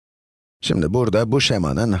Şimdi burada bu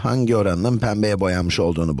şemanın hangi oranının pembeye boyanmış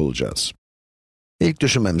olduğunu bulacağız. İlk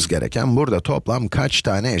düşünmemiz gereken burada toplam kaç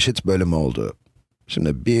tane eşit bölüm olduğu.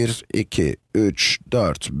 Şimdi 1, 2, 3,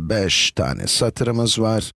 4, 5 tane satırımız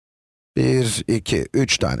var. 1, 2,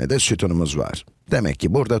 3 tane de sütunumuz var. Demek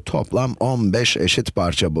ki burada toplam 15 eşit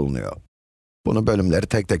parça bulunuyor. Bunu bölümleri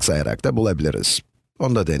tek tek sayarak da bulabiliriz.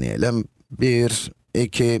 Onu da deneyelim. 1,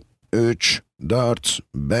 2, 3, 4,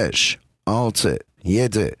 5, 6,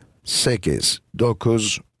 7, 8,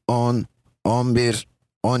 9, 10, 11,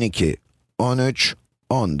 12, 13,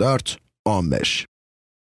 14, 15.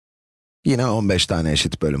 Yine 15 tane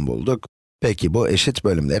eşit bölüm bulduk. Peki bu eşit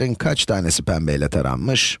bölümlerin kaç tanesi pembeyle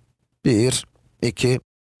taranmış? 1, 2,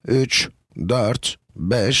 3, 4,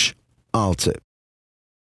 5, 6.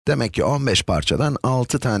 Demek ki 15 parçadan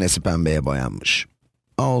 6 tanesi pembeye boyanmış.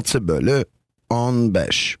 6 bölü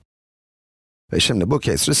 15. Ve şimdi bu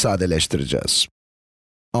kesri sadeleştireceğiz.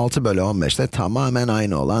 6 bölü 15'te tamamen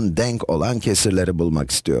aynı olan, denk olan kesirleri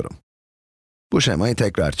bulmak istiyorum. Bu şemayı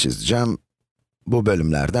tekrar çizeceğim. Bu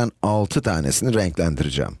bölümlerden 6 tanesini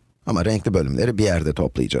renklendireceğim. Ama renkli bölümleri bir yerde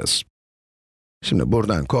toplayacağız. Şimdi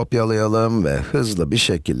buradan kopyalayalım ve hızlı bir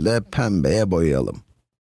şekilde pembeye boyayalım.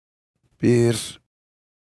 1,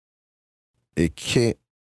 2,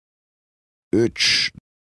 3,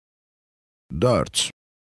 4,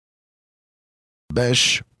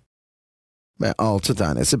 5 ve 6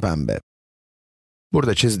 tanesi pembe.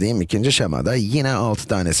 Burada çizdiğim ikinci şemada yine 6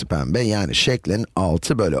 tanesi pembe, yani şeklin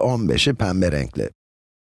 6 bölü 15'i pembe renkli.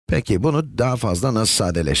 Peki bunu daha fazla nasıl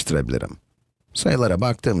sadeleştirebilirim? Sayılara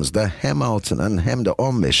baktığımızda hem 6'nın hem de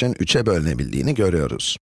 15'in 3'e bölünebildiğini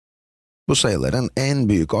görüyoruz. Bu sayıların en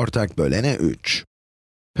büyük ortak böleni 3.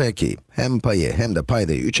 Peki, hem payı hem de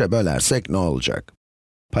paydayı 3'e bölersek ne olacak?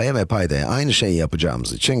 Paya ve paydaya aynı şeyi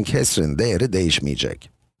yapacağımız için kesrin değeri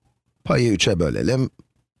değişmeyecek. Payı 3'e bölelim,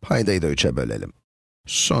 paydayı da 3'e bölelim.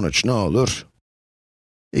 Sonuç ne olur?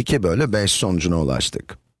 2 bölü 5 sonucuna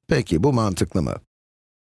ulaştık. Peki, bu mantıklı mı?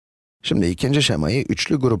 Şimdi ikinci şemayı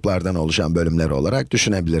üçlü gruplardan oluşan bölümler olarak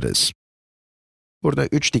düşünebiliriz. Burada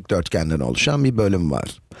 3 dikdörtgenden oluşan bir bölüm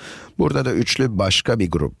var. Burada da üçlü başka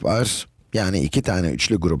bir grup var. Yani 2 tane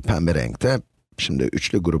üçlü grup pembe renkte. Şimdi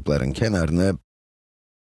üçlü grupların kenarını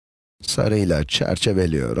sarıyla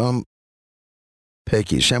çerçeveliyorum.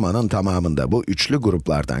 Peki, şemanın tamamında bu üçlü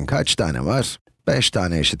gruplardan kaç tane var? 5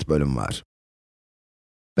 tane eşit bölüm var.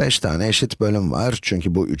 5 tane eşit bölüm var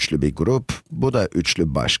çünkü bu üçlü bir grup, bu da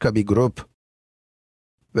üçlü başka bir grup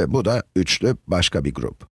ve bu da üçlü başka bir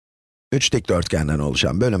grup. 3 dikdörtgenden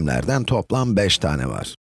oluşan bölümlerden toplam 5 tane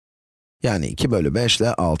var. Yani 2 bölü 5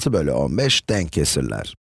 ile 6 bölü 15 denk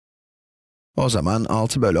kesirler. O zaman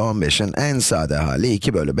 6 bölü 15'in en sade hali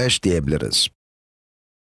 2 bölü 5 diyebiliriz.